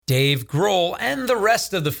Dave Groul and the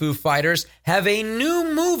rest of the Foo Fighters have a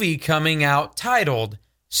new movie coming out titled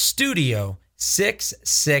Studio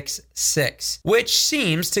 666, which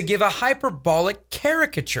seems to give a hyperbolic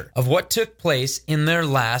caricature of what took place in their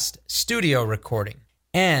last studio recording.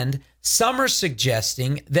 And some are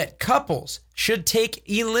suggesting that couples should take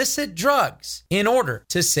illicit drugs in order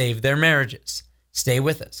to save their marriages. Stay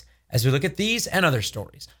with us as we look at these and other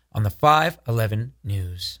stories on the 511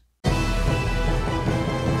 News.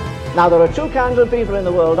 Now, there are two kinds of people in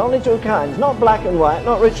the world, only two kinds, not black and white,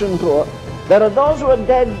 not rich and poor. There are those who are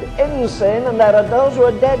dead in sin, and there are those who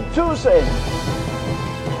are dead to sin.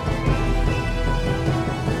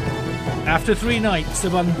 After 3 nights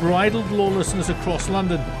of unbridled lawlessness across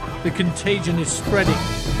London, the contagion is spreading.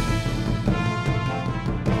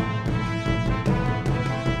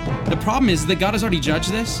 The problem is that God has already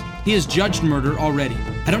judged this. He has judged murder already.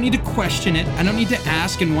 I don't need to question it. I don't need to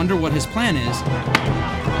ask and wonder what his plan is.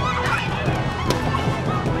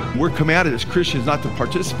 We're commanded as Christians not to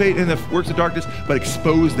participate in the works of darkness, but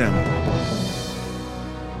expose them.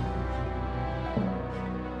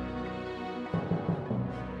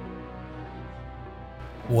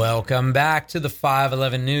 Welcome back to the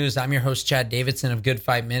 511 News. I'm your host, Chad Davidson of Good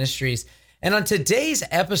Fight Ministries. And on today's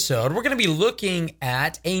episode, we're going to be looking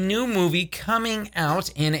at a new movie coming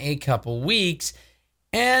out in a couple weeks.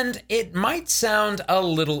 And it might sound a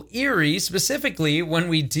little eerie, specifically when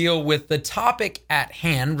we deal with the topic at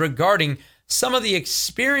hand regarding some of the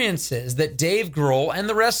experiences that Dave Grohl and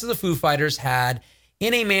the rest of the Foo Fighters had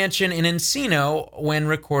in a mansion in Encino when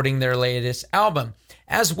recording their latest album,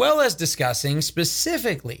 as well as discussing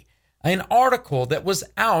specifically an article that was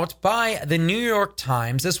out by the New York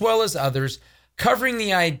Times, as well as others, covering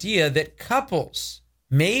the idea that couples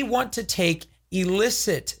may want to take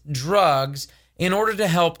illicit drugs in order to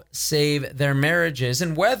help save their marriages,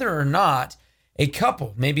 and whether or not a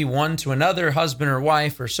couple, maybe one to another, husband or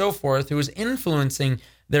wife or so forth, who is influencing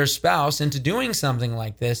their spouse into doing something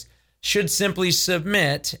like this, should simply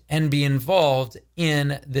submit and be involved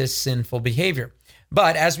in this sinful behavior.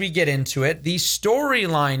 But as we get into it, the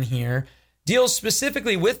storyline here deals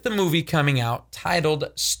specifically with the movie coming out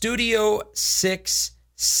titled Studio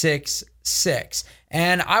 666.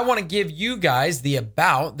 And I want to give you guys the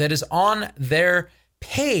about that is on their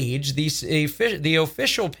page, the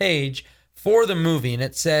official page for the movie. And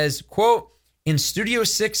it says, quote, in Studio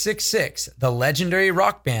 666, the legendary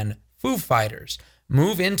rock band Foo Fighters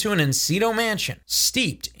move into an Encino mansion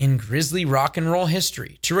steeped in grisly rock and roll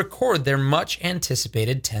history to record their much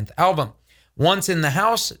anticipated 10th album. Once in the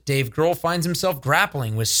house, Dave Grohl finds himself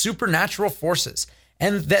grappling with supernatural forces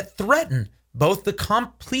and that threaten both the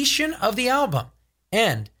completion of the album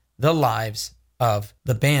and the lives of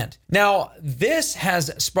the band. Now, this has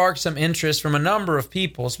sparked some interest from a number of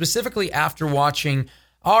people, specifically after watching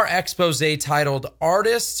our expose titled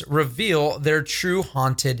Artists Reveal Their True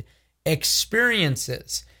Haunted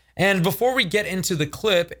Experiences. And before we get into the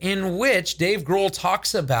clip in which Dave Grohl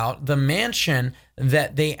talks about the mansion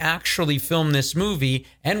that they actually filmed this movie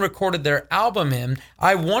and recorded their album in,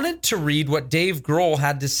 I wanted to read what Dave Grohl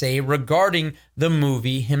had to say regarding the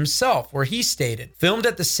movie himself, where he stated, filmed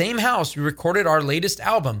at the same house we recorded our latest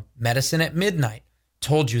album, Medicine at Midnight.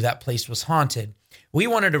 Told you that place was haunted. We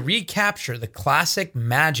wanted to recapture the classic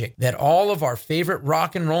magic that all of our favorite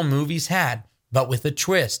rock and roll movies had, but with a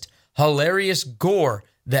twist. Hilarious gore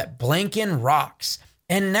that Blanken rocks.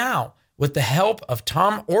 And now, with the help of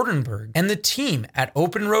Tom Ordenberg and the team at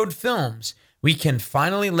Open Road Films, we can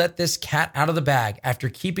finally let this cat out of the bag after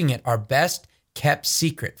keeping it our best kept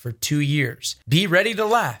secret for 2 years. Be ready to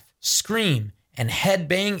laugh, scream, and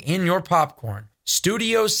headbang in your popcorn.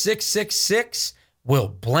 Studio 666 will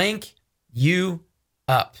blank you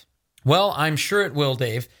up. Well, I'm sure it will,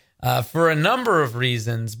 Dave. For a number of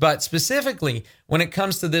reasons, but specifically when it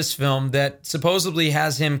comes to this film that supposedly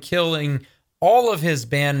has him killing all of his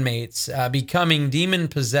bandmates, becoming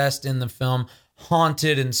demon-possessed in the film,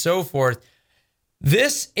 haunted, and so forth.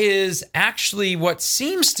 This is actually what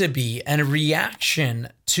seems to be a reaction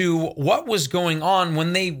to what was going on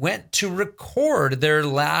when they went to record their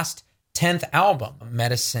last 10th album,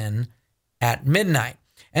 Medicine at Midnight.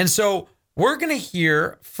 And so we're going to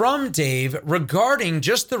hear from Dave regarding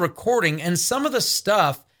just the recording and some of the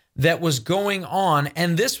stuff that was going on.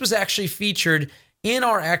 And this was actually featured in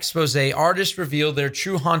our expose, Artists Reveal Their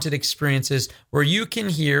True Haunted Experiences, where you can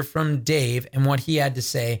hear from Dave and what he had to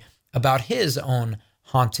say about his own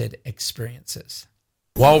haunted experiences.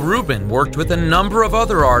 While Ruben worked with a number of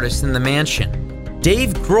other artists in the mansion,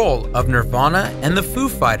 Dave Grohl of Nirvana and the Foo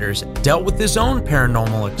Fighters dealt with his own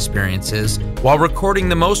paranormal experiences while recording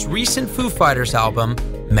the most recent Foo Fighters album,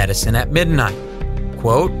 Medicine at Midnight.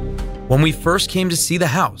 Quote, "When we first came to see the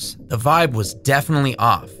house, the vibe was definitely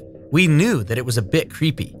off. We knew that it was a bit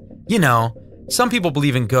creepy. You know, some people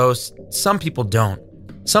believe in ghosts, some people don't.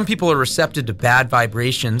 Some people are receptive to bad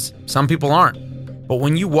vibrations, some people aren't. But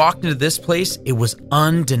when you walked into this place, it was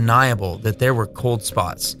undeniable that there were cold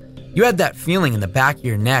spots. You had that feeling in the back of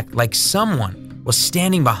your neck like someone was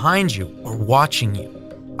standing behind you or watching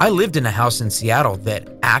you. I lived in a house in Seattle that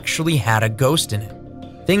actually had a ghost in it.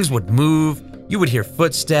 Things would move, you would hear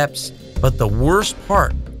footsteps, but the worst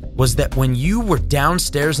part was that when you were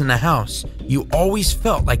downstairs in the house, you always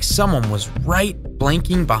felt like someone was right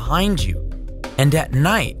blinking behind you. And at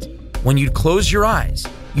night, when you'd close your eyes,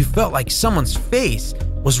 you felt like someone's face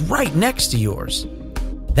was right next to yours.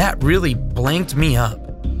 That really blanked me up."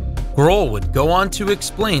 Groul would go on to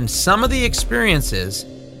explain some of the experiences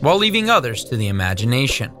while leaving others to the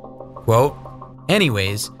imagination. Quote,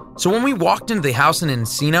 "Anyways, so when we walked into the house in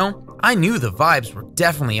Encino, I knew the vibes were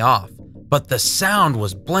definitely off, but the sound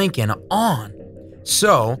was blanking on.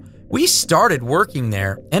 So we started working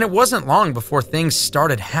there, and it wasn't long before things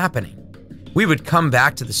started happening. We would come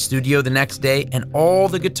back to the studio the next day and all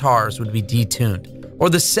the guitars would be detuned, or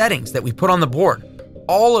the settings that we put on the board,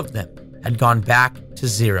 all of them had gone back to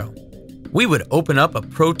zero. We would open up a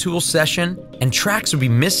Pro Tools session and tracks would be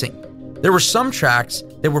missing. There were some tracks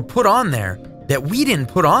that were put on there that we didn't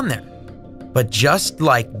put on there, but just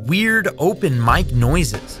like weird open mic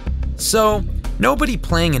noises. So nobody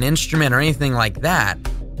playing an instrument or anything like that,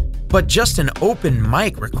 but just an open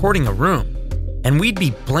mic recording a room. And we'd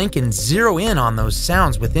be blanking zero in on those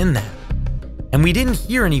sounds within that. And we didn't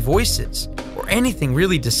hear any voices or anything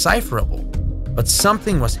really decipherable, but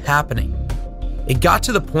something was happening. It got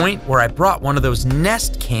to the point where I brought one of those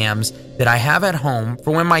Nest cams that I have at home for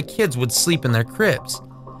when my kids would sleep in their cribs.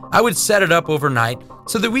 I would set it up overnight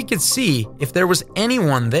so that we could see if there was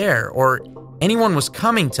anyone there or anyone was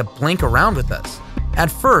coming to blink around with us. At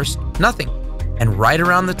first, nothing. And right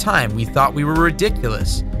around the time we thought we were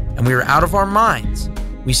ridiculous and we were out of our minds,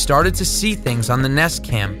 we started to see things on the Nest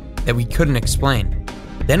cam that we couldn't explain.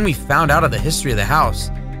 Then we found out of the history of the house.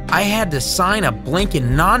 I had to sign a blanket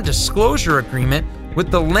non-disclosure agreement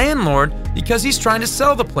with the landlord because he's trying to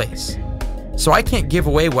sell the place. So I can't give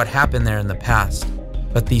away what happened there in the past,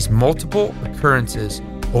 but these multiple occurrences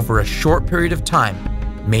over a short period of time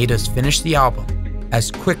made us finish the album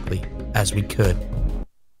as quickly as we could."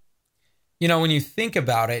 You know, when you think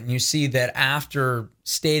about it and you see that after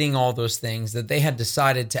stating all those things, that they had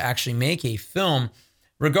decided to actually make a film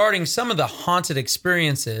regarding some of the haunted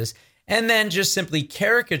experiences and then just simply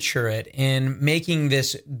caricature it in making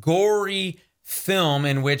this gory film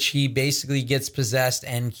in which he basically gets possessed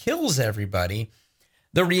and kills everybody.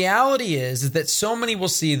 The reality is that so many will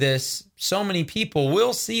see this, so many people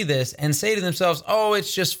will see this and say to themselves, oh,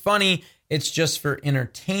 it's just funny, it's just for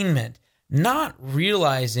entertainment, not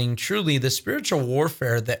realizing truly the spiritual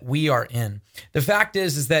warfare that we are in. The fact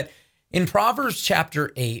is that in Proverbs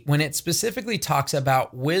chapter 8, when it specifically talks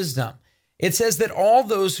about wisdom, it says that all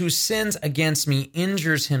those who sins against me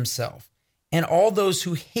injures himself, and all those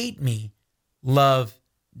who hate me love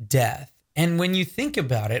death. And when you think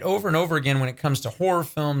about it over and over again, when it comes to horror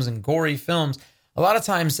films and gory films, a lot of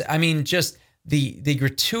times, I mean, just the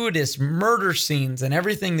gratuitous murder scenes and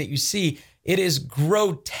everything that you see, it is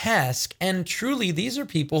grotesque. And truly, these are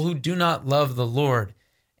people who do not love the Lord.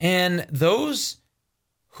 And those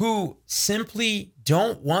who simply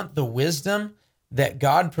don't want the wisdom that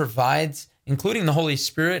God provides, including the Holy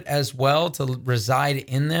Spirit as well, to reside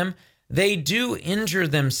in them, they do injure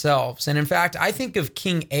themselves. And in fact, I think of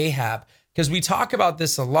King Ahab, because we talk about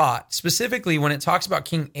this a lot, specifically when it talks about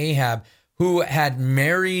King Ahab, who had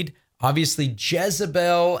married, obviously,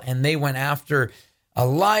 Jezebel, and they went after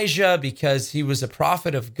Elijah because he was a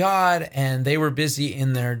prophet of God, and they were busy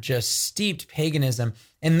in their just steeped paganism.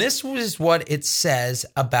 And this was what it says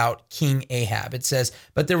about King Ahab. It says,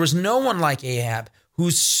 but there was no one like Ahab who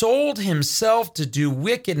sold himself to do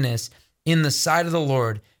wickedness in the sight of the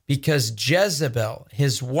Lord, because Jezebel,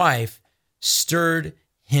 his wife, stirred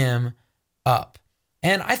him up.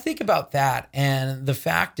 And I think about that. And the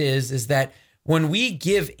fact is that when we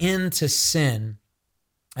give in to sin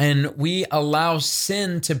and we allow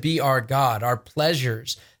sin to be our God, our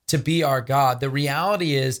pleasures to be our God, the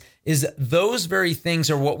reality is those very things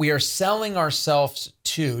are what we are selling ourselves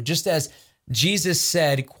to. Just as Jesus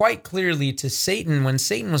said quite clearly to Satan when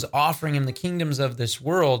Satan was offering him the kingdoms of this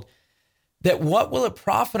world, that what will it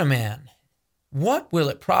profit a man? What will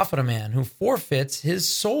it profit a man who forfeits his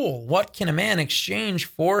soul? What can a man exchange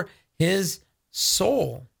for his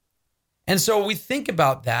soul? And so we think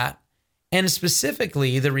about that, and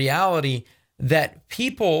specifically the reality that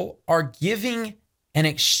people are giving and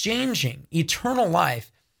exchanging eternal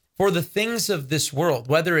life for the things of this world,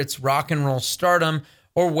 whether it's rock and roll stardom,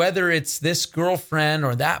 or whether it's this girlfriend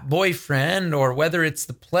or that boyfriend, or whether it's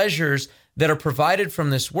the pleasures that are provided from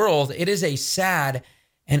this world, it is a sad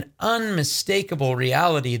and unmistakable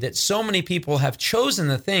reality that so many people have chosen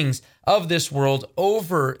the things of this world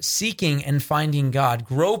over seeking and finding God,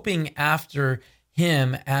 groping after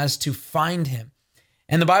him as to find him.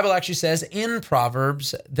 And the Bible actually says in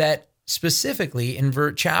Proverbs that specifically in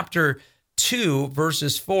chapter 2,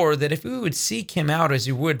 verses 4, that if we would seek him out as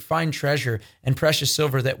you would find treasure and precious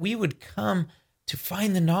silver, that we would come to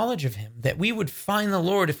find the knowledge of him, that we would find the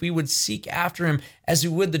Lord if we would seek after him as we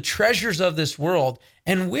would the treasures of this world.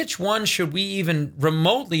 And which one should we even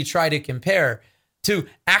remotely try to compare to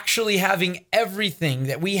actually having everything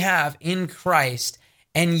that we have in Christ?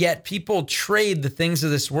 And yet people trade the things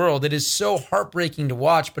of this world. It is so heartbreaking to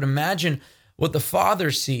watch, but imagine what the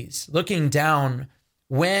Father sees looking down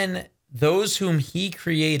when those whom he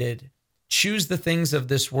created choose the things of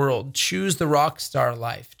this world, choose the rock star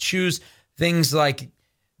life, choose things like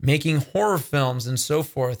making horror films and so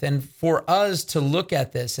forth. And for us to look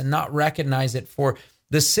at this and not recognize it for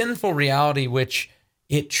the sinful reality which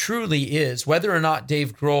it truly is, whether or not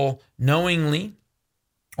Dave Grohl knowingly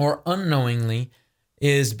or unknowingly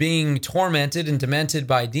is being tormented and demented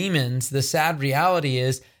by demons, the sad reality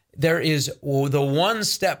is there is the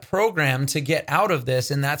one-step program to get out of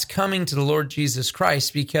this, and that's coming to the Lord Jesus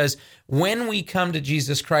Christ, because when we come to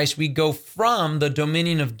Jesus Christ, we go from the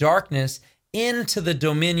dominion of darkness into the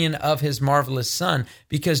dominion of his marvelous Son,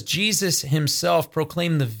 because Jesus himself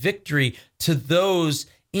proclaimed the victory to those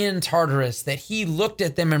in Tartarus, that he looked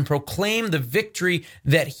at them and proclaimed the victory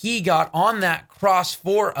that he got on that cross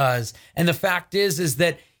for us. And the fact is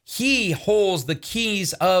that he holds the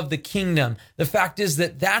keys of the kingdom. The fact is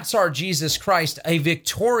that that's our Jesus Christ, a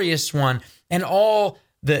victorious one, and all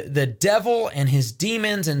the devil and his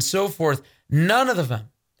demons and so forth, none of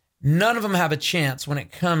them have a chance when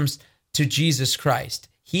it comes to Jesus Christ.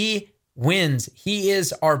 He wins. He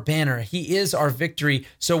is our banner. He is our victory.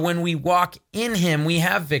 So when we walk in him, we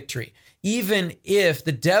have victory. Even if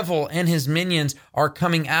the devil and his minions are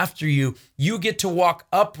coming after you, you get to walk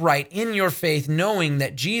upright in your faith, knowing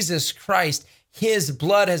that Jesus Christ, his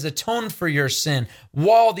blood has atoned for your sin.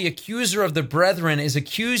 While the accuser of the brethren is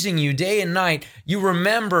accusing you day and night, you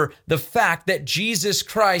remember the fact that Jesus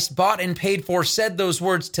Christ bought and paid for, said those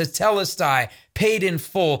words, tetelestai, paid in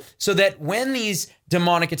full, so that when these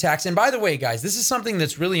demonic attacks, and by the way, guys, this is something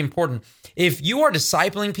that's really important. If you are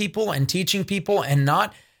discipling people and teaching people and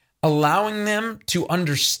not allowing them to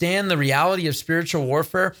understand the reality of spiritual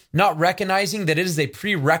warfare, not recognizing that it is a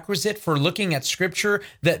prerequisite for looking at scripture,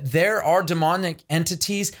 that there are demonic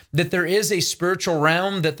entities, that there is a spiritual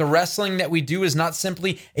realm, that the wrestling that we do is not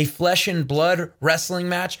simply a flesh and blood wrestling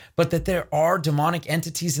match, but that there are demonic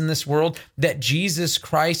entities in this world, that Jesus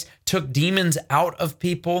Christ took demons out of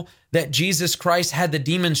people, that Jesus Christ had the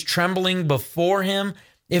demons trembling before him.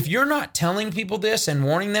 If you're not telling people this and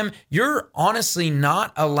warning them, you're honestly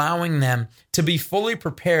not allowing them to be fully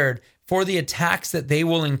prepared for the attacks that they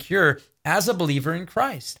will incur as a believer in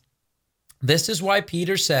Christ. This is why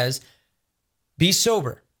Peter says, be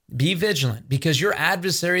sober, be vigilant, because your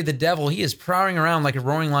adversary, the devil, he is prowling around like a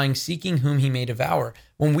roaring lion, seeking whom he may devour.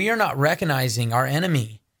 When we are not recognizing our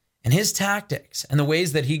enemy and his tactics and the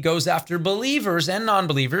ways that he goes after believers and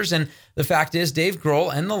non-believers. And the fact is, Dave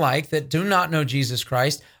Grohl and the like that do not know Jesus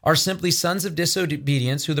Christ are simply sons of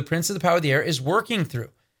disobedience who the prince of the power of the air is working through.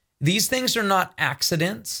 These things are not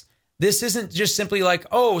accidents. This isn't just simply like,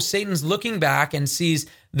 oh, Satan's looking back and sees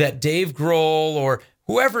that Dave Grohl or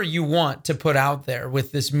whoever you want to put out there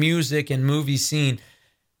with this music and movie scene,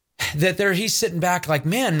 that he's sitting back like,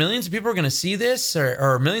 man, millions of people are going to see this,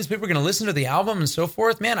 or millions of people are going to listen to the album and so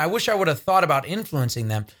forth. Man, I wish I would have thought about influencing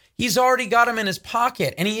them. He's already got them in his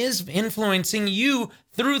pocket, and he is influencing you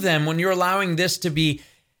through them when you're allowing this to be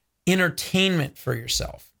entertainment for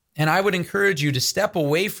yourself. And I would encourage you to step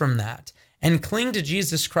away from that and cling to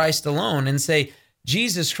Jesus Christ alone and say,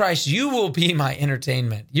 Jesus Christ, you will be my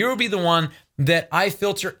entertainment. You will be the one that I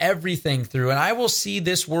filter everything through, and I will see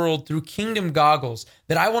this world through kingdom goggles,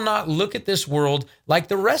 that I will not look at this world like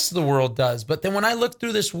the rest of the world does. But then when I look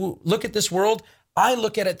at this world, I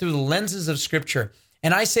look at it through the lenses of Scripture.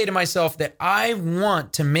 And I say to myself that I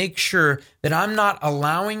want to make sure that I'm not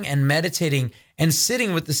allowing and meditating and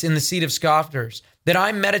sitting with this in the seat of scoffers, that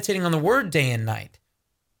I'm meditating on the word day and night,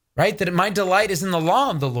 right? That my delight is in the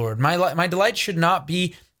law of the Lord. My delight should not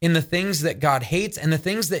be in the things that God hates and the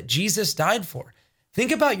things that Jesus died for.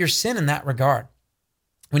 Think about your sin in that regard.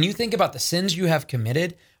 When you think about the sins you have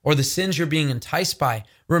committed or the sins you're being enticed by,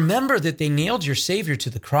 remember that they nailed your Savior to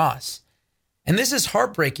the cross. And this is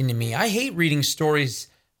heartbreaking to me. I hate reading stories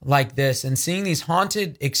like this and seeing these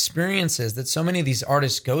haunted experiences that so many of these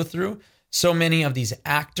artists go through, so many of these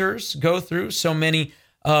actors go through, so many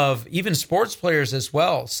of even sports players as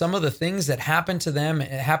well. Some of the things that happen to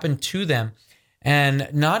them, and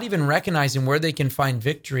not even recognizing where they can find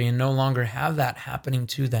victory and no longer have that happening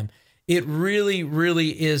to them. It really,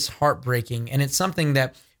 really is heartbreaking. And it's something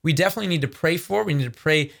that we definitely need to pray for. We need to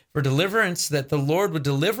pray for deliverance, that the Lord would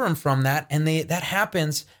deliver them from that. And that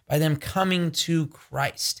happens by them coming to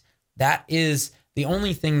Christ. That is the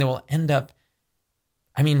only thing that will end up,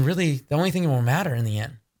 really, the only thing that will matter in the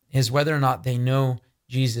end is whether or not they know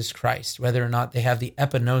Jesus Christ, whether or not they have the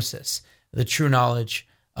epignosis, the true knowledge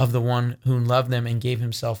of the one who loved them and gave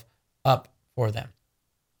himself up for them.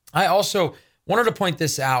 I also wanted to point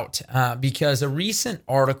this out because a recent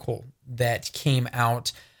article that came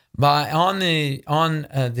out on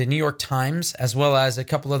the New York Times, as well as a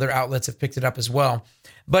couple other outlets have picked it up as well,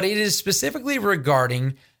 but it is specifically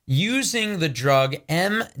regarding using the drug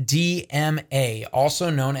MDMA, also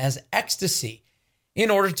known as ecstasy, in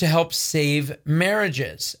order to help save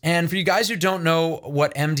marriages. And for you guys who don't know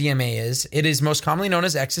what MDMA is, it is most commonly known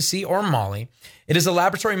as ecstasy or Molly. It is a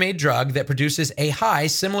laboratory-made drug that produces a high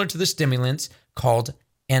similar to the stimulants called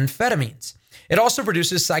amphetamines. It also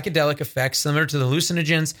produces psychedelic effects similar to the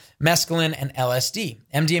hallucinogens, mescaline, and LSD.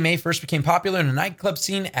 MDMA first became popular in the nightclub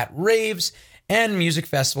scene at raves and music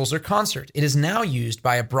festivals or concerts. It is now used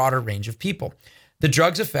by a broader range of people. The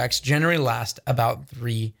drug's effects generally last about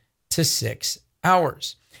 3 to 6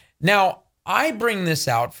 hours. Now, I bring this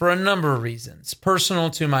out for a number of reasons, personal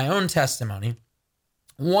to my own testimony,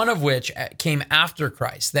 one of which came after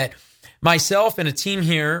Christ, that myself and a team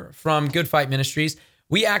here from Good Fight Ministries,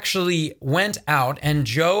 we actually went out, and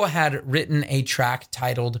Joe had written a track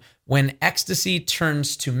titled When Ecstasy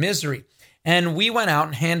Turns to Misery. And we went out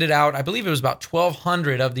and handed out, I believe it was about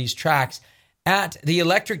 1,200 of these tracks at the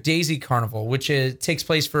Electric Daisy Carnival, which takes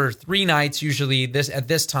place for 3 nights, usually at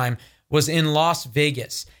this time, was in Las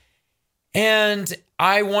Vegas. And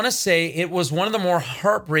I want to say it was one of the more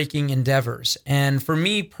heartbreaking endeavors. And for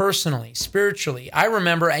me personally, spiritually, I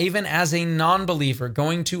remember even as a non-believer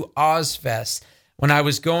going to Ozfest. When I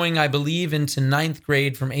was going, I believe, into 9th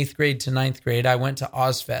grade, from 8th grade to 9th grade, I went to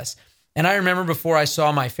Ozfest. And I remember before I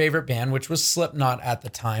saw my favorite band, which was Slipknot at the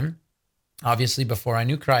time, obviously before I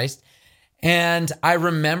knew Christ. And I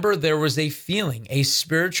remember there was a feeling, a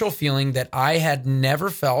spiritual feeling that I had never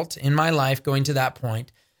felt in my life going to that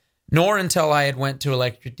point, nor until I had went to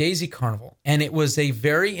Electric Daisy Carnival. And it was a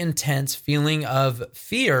very intense feeling of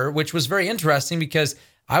fear, which was very interesting because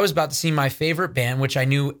I was about to see my favorite band, which I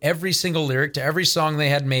knew every single lyric to every song they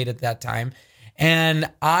had made at that time. And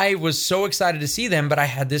I was so excited to see them, but I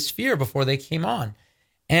had this fear before they came on.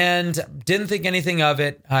 And didn't think anything of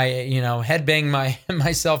it. I, headbanged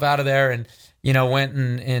myself out of there and, went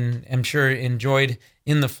and I'm sure enjoyed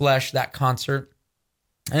in the flesh that concert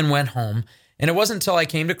and went home. And it wasn't until I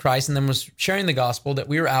came to Christ and then was sharing the gospel that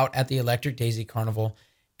we were out at the Electric Daisy Carnival.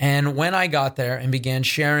 And when I got there and began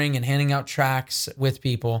sharing and handing out tracts with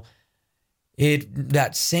people,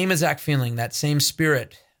 that same exact feeling, that same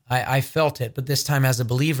spirit, I felt it. But this time as a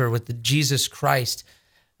believer with the Jesus Christ,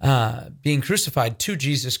 being crucified to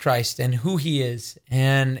Jesus Christ and who he is.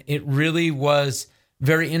 And it really was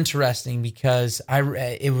very interesting because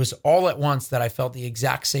it was all at once that I felt the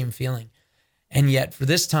exact same feeling. And yet for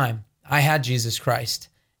this time, I had Jesus Christ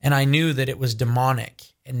and I knew that it was demonic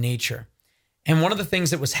in nature. And one of the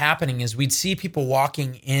things that was happening is we'd see people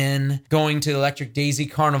walking in, going to the Electric Daisy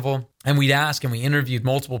Carnival, and we'd ask, and we interviewed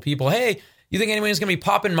multiple people, hey, you think anyone's going to be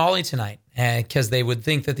popping Molly tonight? Because they would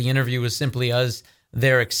think that the interview was simply us.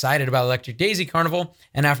 They're excited about Electric Daisy Carnival.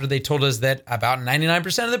 And after they told us that about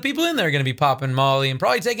 99% of the people in there are going to be popping Molly and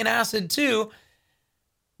probably taking acid too,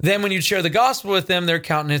 then when you'd share the gospel with them, their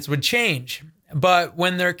countenance would change. But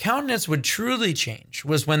when their countenance would truly change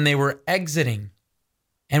was when they were exiting.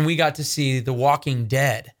 And we got to see the walking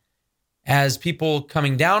dead as people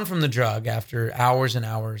coming down from the drug after hours and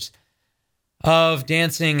hours of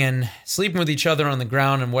dancing and sleeping with each other on the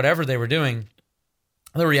ground and whatever they were doing.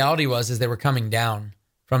 The reality was they were coming down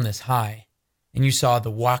from this high, and you saw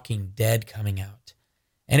the walking dead coming out.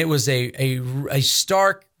 And it was a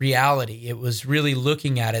stark reality. It was really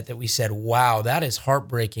looking at it that we said, wow, that is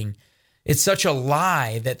heartbreaking. It's such a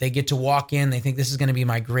lie that they get to walk in. They think this is going to be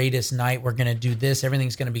my greatest night. We're going to do this.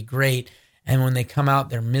 Everything's going to be great. And when they come out,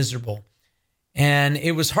 they're miserable. And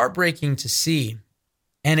it was heartbreaking to see.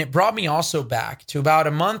 And it brought me also back to about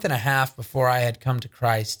a month and a half before I had come to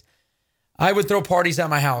Christ. I would throw parties at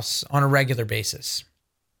my house on a regular basis.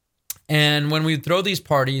 And when we'd throw these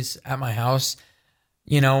parties at my house,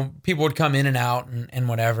 people would come in and out and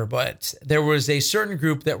whatever. But there was a certain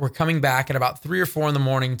group that were coming back at about 3 or 4 in the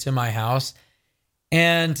morning to my house.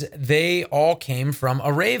 And they all came from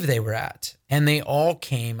a rave they were at. And they all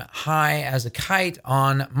came high as a kite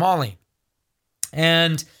on Molly.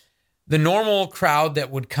 And the normal crowd that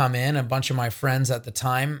would come in, a bunch of my friends at the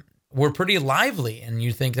time, were pretty lively. And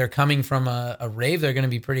you think they're coming from a rave, they're going to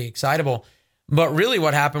be pretty excitable. But really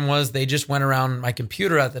what happened was they just went around my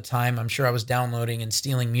computer at the time. I'm sure I was downloading and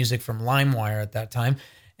stealing music from LimeWire at that time.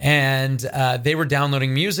 And they were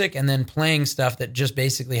downloading music and then playing stuff that just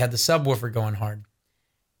basically had the subwoofer going hard.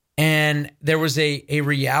 And there was a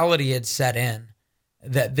reality had set in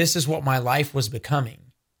that this is what my life was becoming.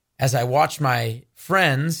 As I watched my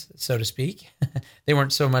friends, so to speak, they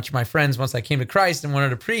weren't so much my friends once I came to Christ and wanted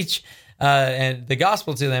to preach and the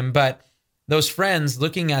gospel to them, but those friends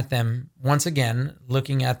looking at them, once again,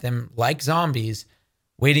 looking at them like zombies,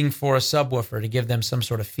 waiting for a subwoofer to give them some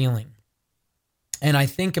sort of feeling. And I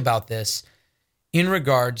think about this in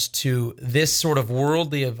regards to this sort of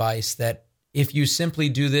worldly advice that if you simply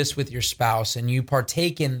do this with your spouse and you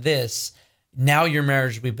partake in this, now your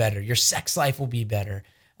marriage will be better. Your sex life will be better.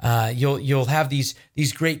 You'll have these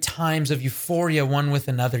great times of euphoria one with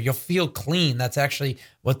another. You'll feel clean. That's actually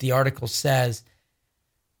what the article says.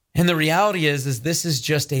 And the reality is this is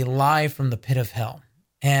just a lie from the pit of hell.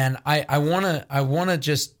 And I wanna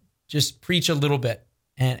just preach a little bit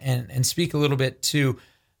and speak a little bit to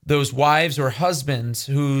those wives or husbands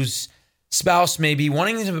whose spouse may be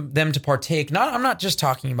wanting them to partake. I'm not just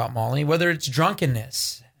talking about Molly, whether it's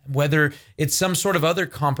drunkenness, whether it's some sort of other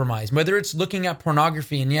compromise, whether it's looking at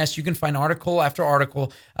pornography. And yes, you can find article after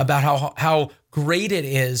article about how great it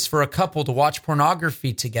is for a couple to watch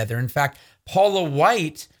pornography together. In fact, Paula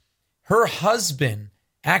White, her husband,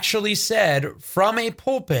 actually said from a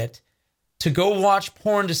pulpit to go watch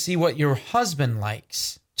porn to see what your husband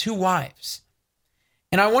likes. 2 wives.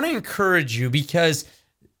 And I want to encourage you because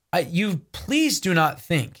you please do not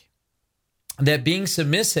think that being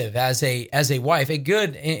submissive as a wife,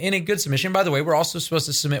 in a good submission. By the way, we're also supposed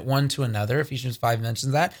to submit one to another. Ephesians 5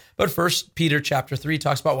 mentions that. But 1 Peter chapter 3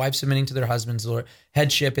 talks about wives submitting to their husbands,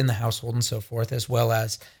 headship in the household and so forth, as well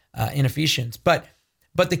as in Ephesians. But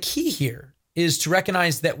the key here is to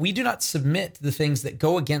recognize that we do not submit to the things that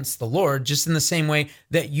go against the Lord, just in the same way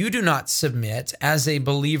that you do not submit as a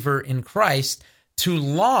believer in Christ to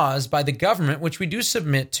laws by the government, which we do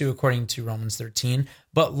submit to according to Romans 13,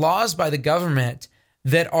 but laws by the government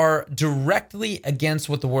that are directly against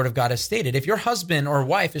what the Word of God has stated. If your husband or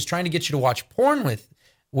wife is trying to get you to watch porn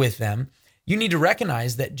with them, you need to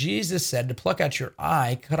recognize that Jesus said to pluck out your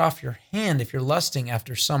eye, cut off your hand if you're lusting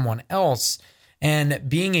after someone else. And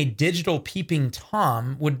being a digital peeping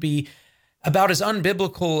Tom would be about as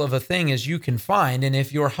unbiblical of a thing as you can find. And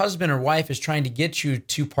if your husband or wife is trying to get you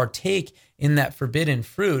to partake in that forbidden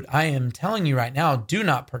fruit, I am telling you right now, do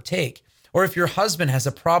not partake. Or if your husband has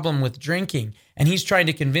a problem with drinking and he's trying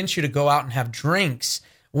to convince you to go out and have drinks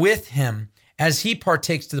with him as he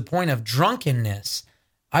partakes to the point of drunkenness,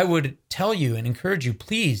 I would tell you and encourage you,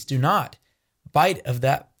 please do not bite of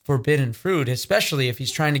that forbidden fruit, especially if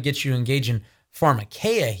he's trying to get you to engage in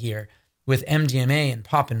pharmakeia here with MDMA and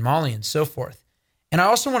Pop and Molly and so forth. And I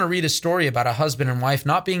also want to read a story about a husband and wife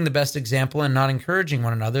not being the best example and not encouraging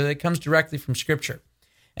one another that comes directly from Scripture.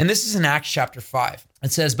 And this is in Acts chapter 5.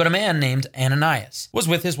 It says, "But a man named Ananias was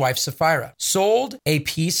with his wife Sapphira, sold a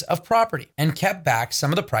piece of property, and kept back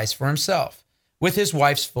some of the price for himself, with his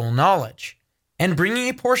wife's full knowledge. And bringing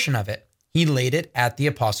a portion of it, he laid it at the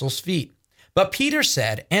apostles' feet. But Peter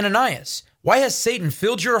said, 'Ananias, why has Satan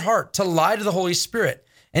filled your heart to lie to the Holy Spirit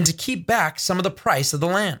and to keep back some of the price of the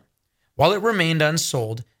land? While it remained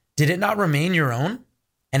unsold, did it not remain your own?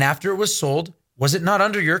 And after it was sold, was it not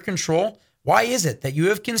under your control? Why is it that you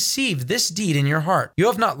have conceived this deed in your heart? You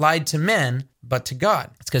have not lied to men, but to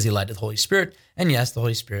God.'" It's because he lied to the Holy Spirit. And yes, the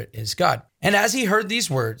Holy Spirit is God. "And as he heard these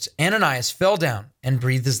words, Ananias fell down and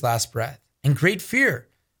breathed his last breath. And great fear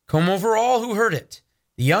came over all who heard it.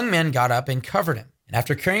 The young men got up and covered him. And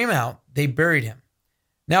after carrying him out, they buried him."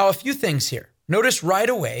 Now, a few things here. Notice right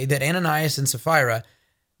away that Ananias and Sapphira,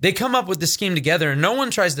 they come up with the scheme together, and no one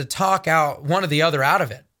tries to talk out one or the other out of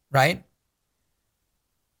it, right?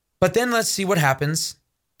 But then let's see what happens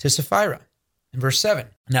to Sapphira. In verse 7,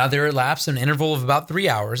 "Now there elapsed an interval of about 3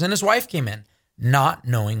 hours, and his wife came in, not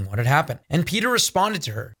knowing what had happened. And Peter responded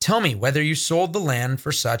to her, 'Tell me whether you sold the land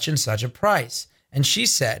for such and such a price.' And she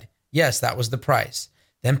said, 'Yes, that was the price.'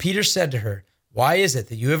 Then Peter said to her, Why is it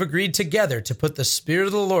that you have agreed together to put the Spirit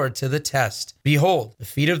of the Lord to the test? Behold, the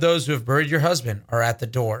feet of those who have buried your husband are at the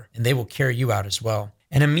door, and they will carry you out as well."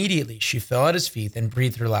 And immediately she fell at his feet and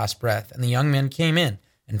breathed her last breath. And the young men came in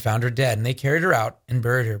and found her dead, and they carried her out and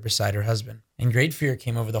buried her beside her husband. And great fear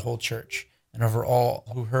came over the whole church and over all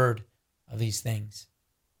who heard of these things.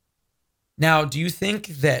 Now, do you think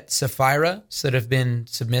that Sapphira should have been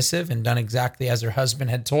submissive and done exactly as her husband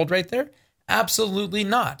had told right there? Absolutely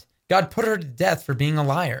not. God put her to death for being a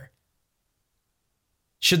liar.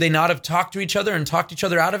 Should they not have talked to each other and talked each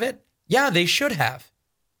other out of it? Yeah, they should have.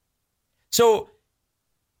 So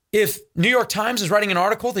if New York Times is writing an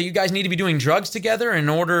article that you guys need to be doing drugs together in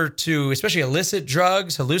order to, especially illicit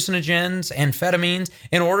drugs, hallucinogens, amphetamines,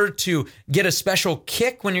 in order to get a special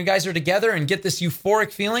kick when you guys are together and get this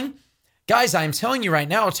euphoric feeling, guys, I'm telling you right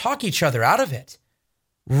now, talk each other out of it.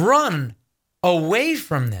 Run away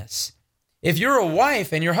from this. If you're a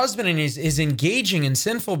wife and your husband is engaging in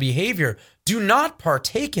sinful behavior, do not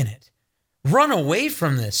partake in it. Run away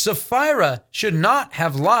from this. Sapphira should not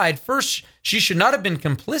have lied. First, she should not have been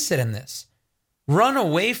complicit in this. Run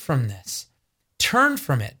away from this. Turn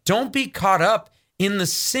from it. Don't be caught up in the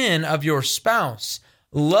sin of your spouse.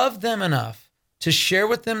 Love them enough to share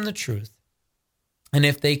with them the truth. And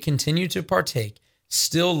if they continue to partake,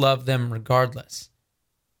 still love them regardless.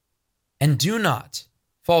 And do not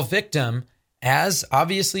fall victim, as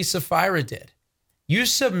obviously Sapphira did. You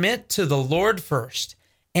submit to the Lord first.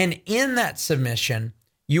 And in that submission,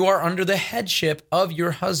 you are under the headship of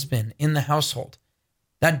your husband in the household.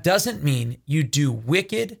 That doesn't mean you do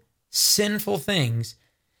wicked, sinful things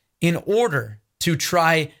in order to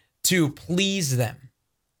try to please them.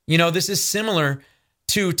 You know, this is similar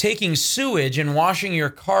to taking sewage and washing your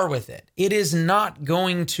car with it. It is not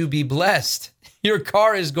going to be blessed. Your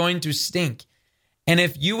car is going to stink. And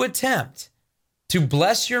if you attempt to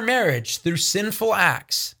bless your marriage through sinful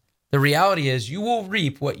acts, the reality is you will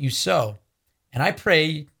reap what you sow. And I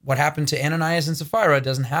pray what happened to Ananias and Sapphira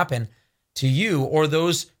doesn't happen to you or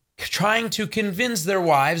those trying to convince their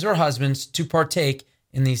wives or husbands to partake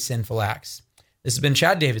in these sinful acts. This has been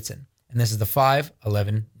Chad Davidson, and this is the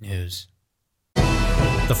 511 News.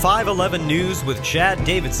 The 511 News with Chad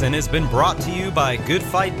Davidson has been brought to you by Good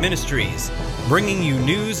Fight Ministries, bringing you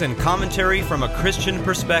news and commentary from a Christian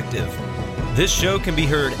perspective. This show can be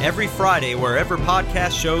heard every Friday wherever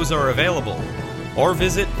podcast shows are available, or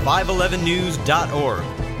visit 511news.org.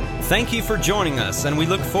 Thank you for joining us, and we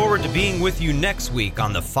look forward to being with you next week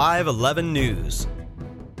on the 511 News.